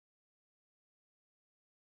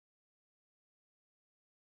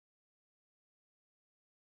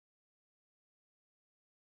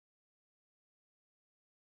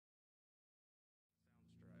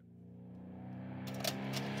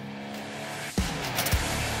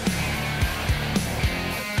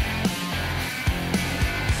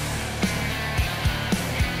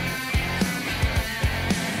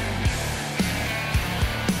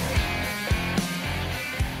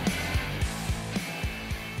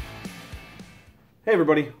Hey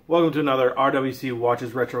everybody, welcome to another RWC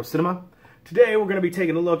Watches Retro Cinema. Today we're going to be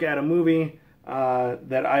taking a look at a movie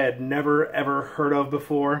that I had never ever heard of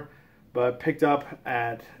before, but picked up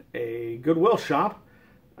at a Goodwill shop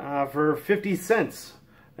for 50 cents,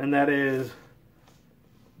 and that is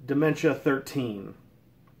Dementia13.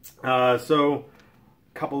 So,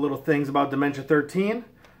 a couple little things about Dementia13.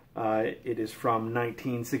 It is from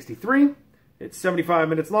 1963. It's 75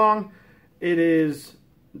 minutes long. It is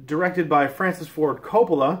directed by Francis Ford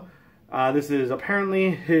Coppola. This is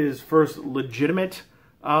apparently his first legitimate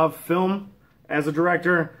film as a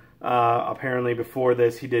director. Apparently before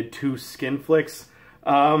this he did 2 skin flicks.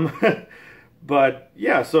 But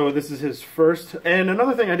yeah, so this is his first. And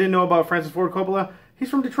another thing I didn't know about Francis Ford Coppola, he's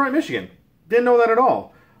from Detroit, Michigan. Didn't know that at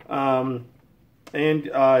all. And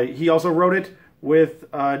he also wrote it with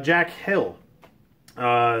Jack Hill.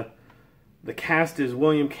 The cast is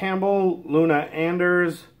William Campbell, Luna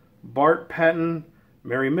Anders, Bart Patton,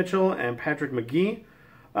 Mary Mitchell, and Patrick McGee.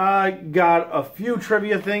 Got a few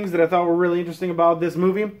trivia things that I thought were really interesting about this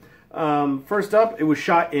movie. First up, it was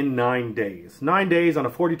shot in 9 days. 9 days on a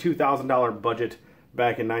 $42,000 budget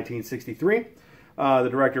back in 1963. The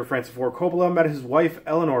director, Francis Ford Coppola, met his wife,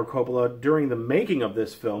 Eleanor Coppola, during the making of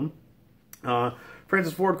this film.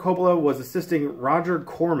 Francis Ford Coppola was assisting Roger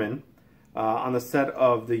Corman on the set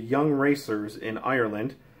of The Young Racers in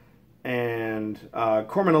Ireland, and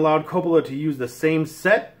Corman allowed Coppola to use the same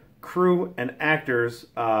set, crew, and actors,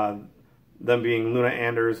 them being Luna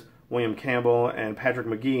Anders, William Campbell, and Patrick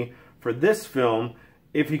McGee, for this film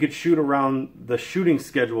if he could shoot around the shooting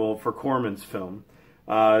schedule for Corman's film.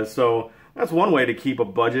 So that's one way to keep a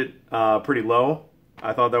budget pretty low.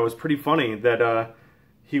 I thought that was pretty funny that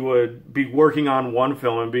he would be working on one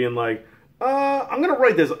film and being like, I'm going to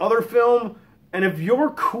write this other film, and if you're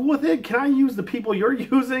cool with it, can I use the people you're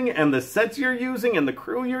using and the sets you're using and the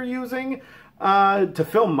crew you're using to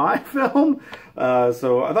film my film?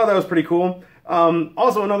 So I thought that was pretty cool.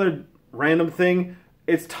 Also, another random thing,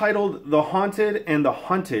 it's titled The Haunted and the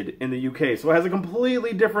Hunted in the UK. So it has a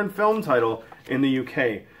completely different film title in the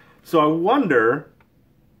UK. So I wonder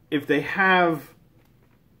if they have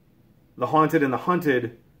The Haunted and the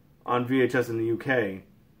Hunted on VHS in the UK.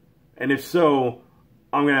 And if so,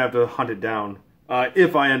 I'm going to have to hunt it down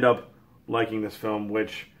if I end up liking this film,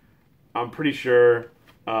 which I'm pretty sure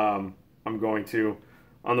I'm going to.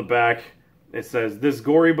 On the back, it says, "This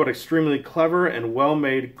gory but extremely clever and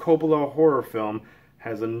well-made Coppola horror film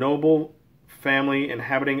has a noble family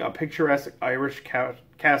inhabiting a picturesque Irish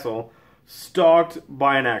castle stalked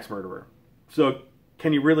by an axe murderer." So,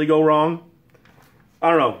 can you really go wrong? I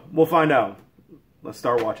don't know. We'll find out. Let's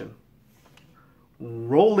start watching.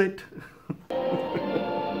 Roll it.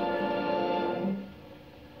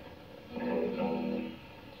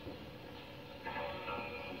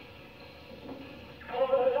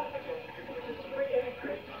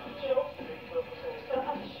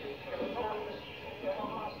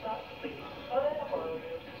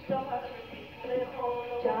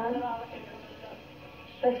 John,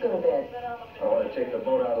 let's go to bed. I want to take the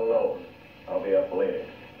boat out alone. I'll be up later.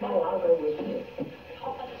 No, I'll go with you.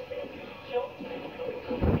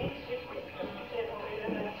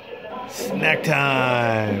 Snack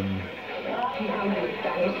time.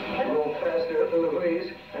 Roll faster,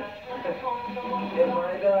 Louise. If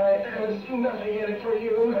I die, there's nothing in it for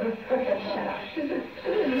you.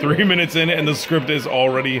 3 minutes in and the script is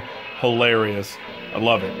already hilarious. I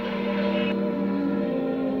love it.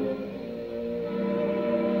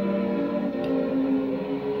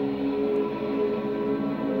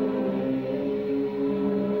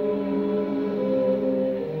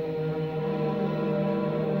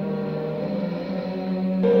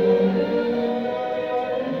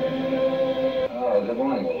 Oh, good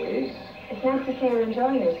morning, Louise. It's nice to see you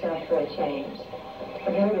enjoying yourself for a change.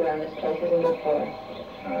 The mood around this place isn't good for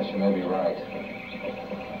her. She may be right.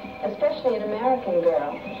 Especially an American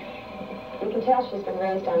girl. You can tell she's been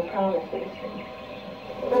raised on promises.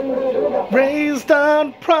 What are you going to do about that? Raised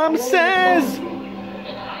on promises.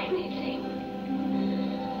 Anything.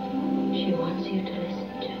 She wants you to listen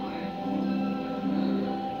to her.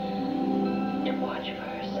 To watch for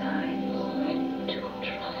her signs. To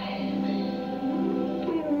try.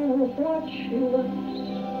 What she wants.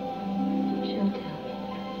 She'll tell you.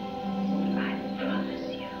 I promise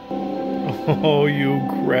you. Oh, you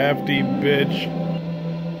crafty bitch.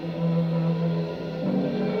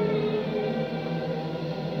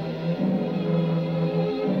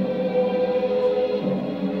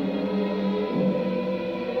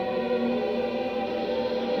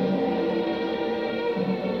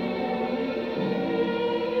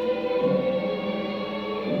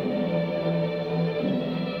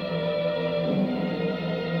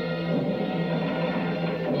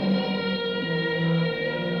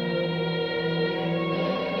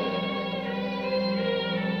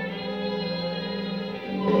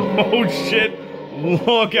 Oh shit!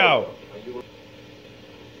 Look out!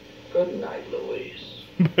 Good night, Louise.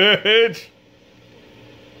 Bitch!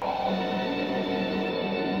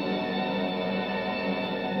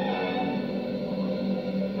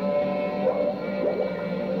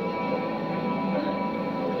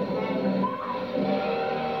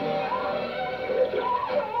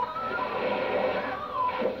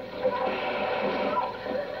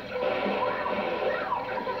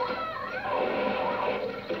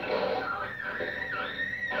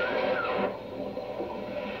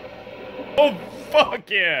 Oh, fuck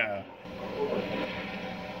yeah!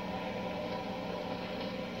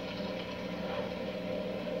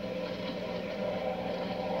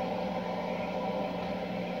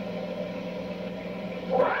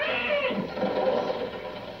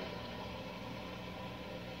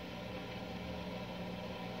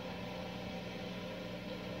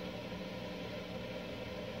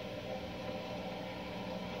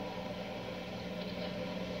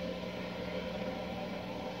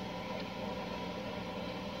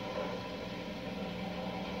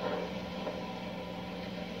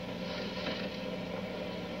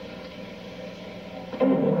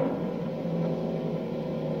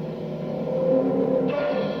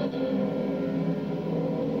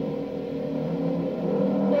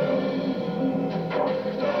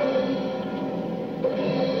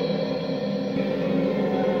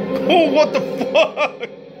 Oh, what the fuck?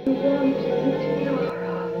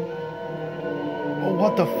 Oh,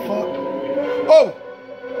 what the fuck? Oh!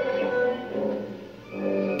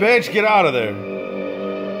 Bitch, get out of there.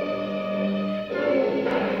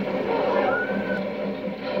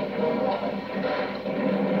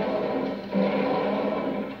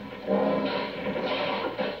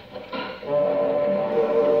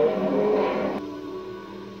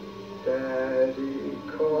 Daddy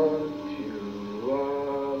caught you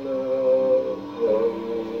on a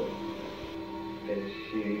hook.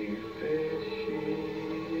 Fishy,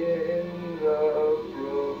 fishy in the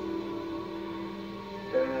brook.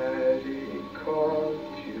 Daddy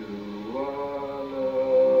caught you on a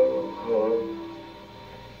hook.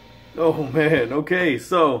 Oh man, okay,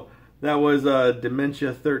 so that was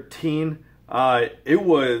Dementia13. It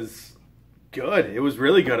was good. It was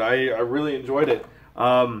really good. I really enjoyed it.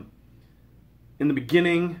 In the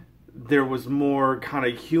beginning, there was more kind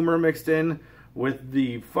of humor mixed in with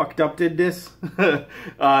the fucked upness,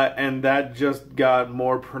 and that just got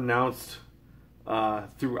more pronounced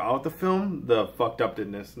throughout the film. The fucked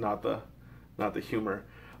upness, not the humor.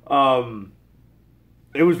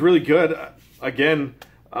 It was really good. Again,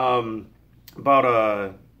 it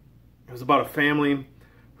was about a family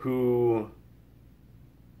who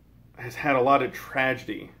has had a lot of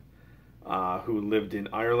tragedy, who lived in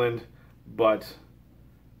Ireland, but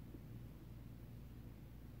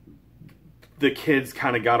the kids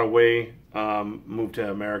kind of got away, moved to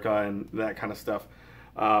America and that kind of stuff.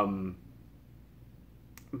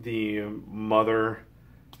 The mother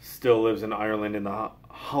still lives in Ireland in the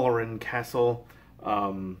Halloran Castle,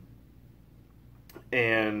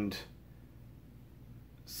 and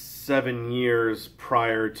 7 years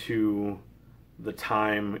prior to the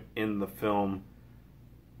time in the film,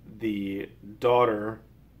 the daughter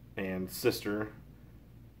and sister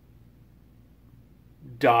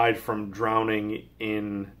died from drowning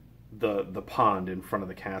in the pond in front of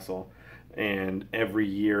the castle. And every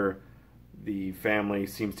year the family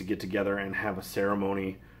seems to get together and have a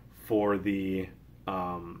ceremony for the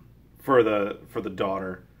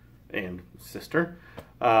daughter and sister.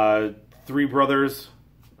 3 brothers,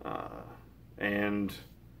 and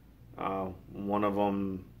one of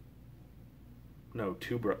them, no,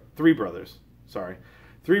 3 brothers. Sorry,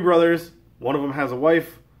 3 brothers. One of them has a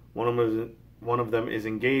wife. One of them is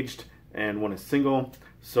engaged, and one is single.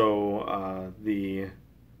 So the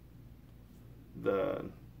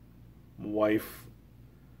wife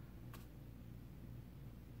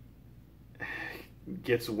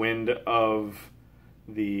gets wind of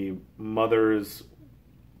the mother's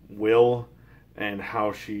will and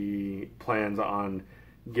how she plans on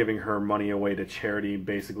giving her money away to charity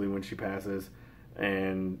basically when she passes,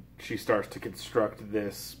 and she starts to construct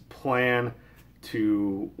this plan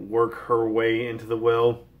to work her way into the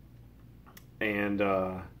will, and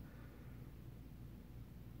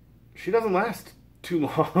she doesn't last too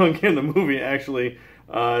long in the movie, actually.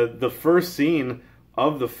 The first scene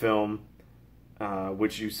of the film,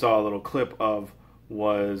 which you saw a little clip of,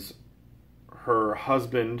 was her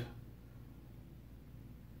husband,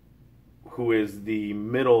 who is the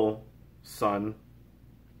middle son,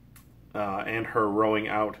 and her rowing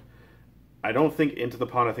out. I don't think into the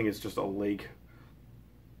pond. I think it's just a lake.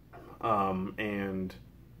 And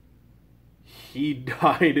he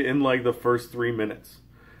died in like the first 3 minutes.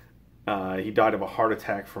 He died of a heart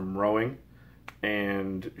attack from rowing,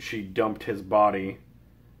 and she dumped his body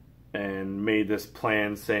and made this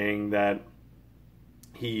plan saying that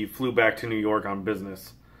he flew back to New York on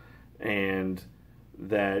business and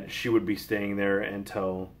that she would be staying there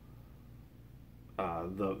until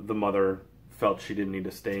the mother felt she didn't need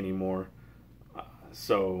to stay anymore.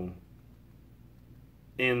 So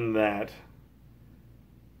in that,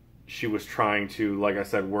 she was trying to, like I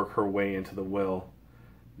said, work her way into the will,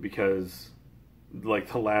 because like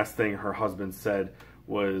the last thing her husband said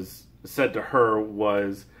to her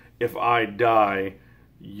was, if I die,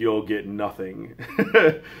 you'll get nothing.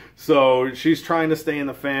 So she's trying to stay in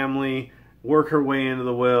the family, work her way into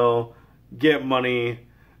the will, get money,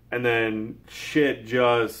 and then shit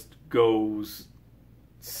just goes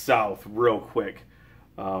south real quick.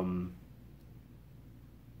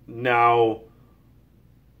 Now,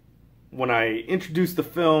 when I introduced the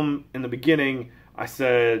film in the beginning, I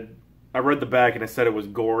read the back and I said it was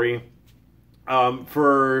gory.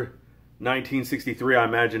 For 1963, I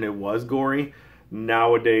imagine it was gory.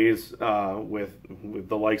 Nowadays, with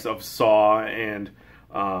the likes of Saw and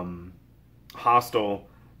Hostel,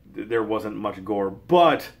 there wasn't much gore.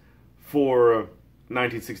 But for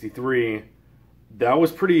 1963, that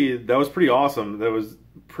was pretty awesome. That was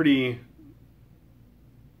pretty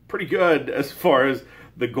good as far as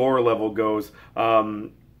the gore level goes.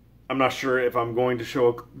 I'm not sure if I'm going to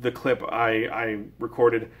show the clip I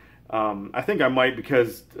recorded. I think I might,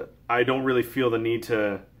 because I don't really feel the need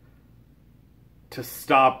to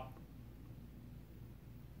stop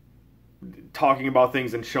talking about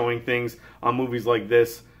things and showing things on movies like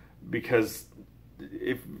this, because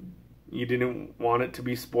if you didn't want it to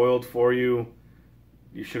be spoiled for you,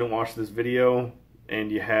 you shouldn't watch this video,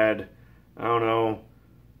 and you had, I don't know,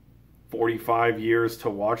 45 years to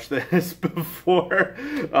watch this before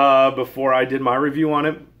I did my review on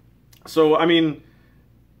it. So, I mean,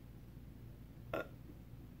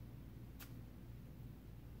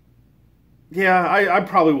 yeah, I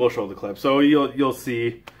probably will show the clip. So you'll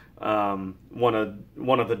see one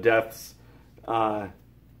of the deaths that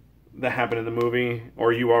happened in the movie,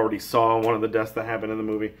 or you already saw one of the deaths that happened in the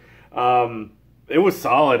movie. It was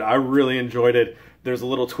solid. I really enjoyed it. There's a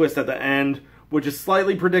little twist at the end, which is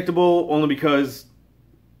slightly predictable, only because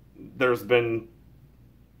there's been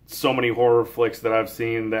so many horror flicks that I've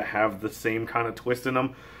seen that have the same kind of twist in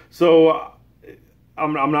them. So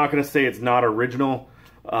I'm not going to say it's not original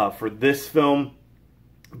for this film,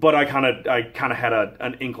 but I kind of had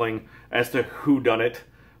an inkling as to who done it.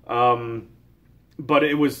 But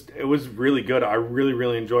it was really good. I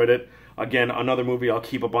really enjoyed it. Again, another movie I'll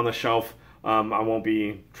keep up on the shelf. I won't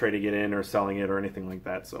be trading it in or selling it or anything like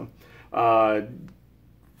that. So,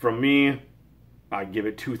 from me, I give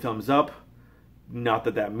it 2 thumbs up. Not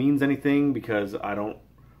that that means anything, because I don't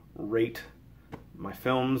rate my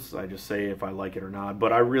films. I just say if I like it or not.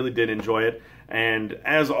 But I really did enjoy it. And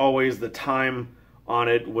as always, the time on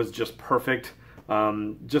it was just perfect.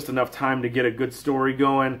 Just enough time to get a good story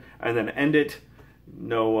going and then end it.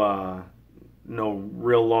 No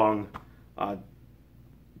real long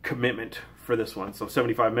commitment for this one. So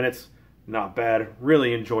 75 minutes, not bad.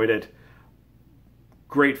 Really enjoyed it.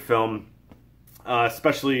 Great film,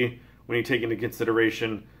 especially when you take into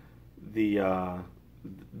consideration the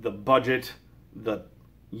budget, the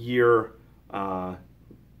year,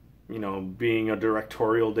 being a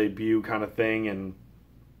directorial debut kind of thing, and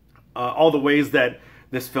all the ways that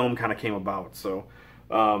this film kind of came about. So,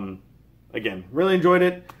 again, really enjoyed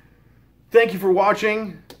it. Thank you for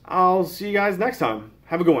watching. I'll see you guys next time.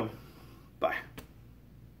 Have a good one.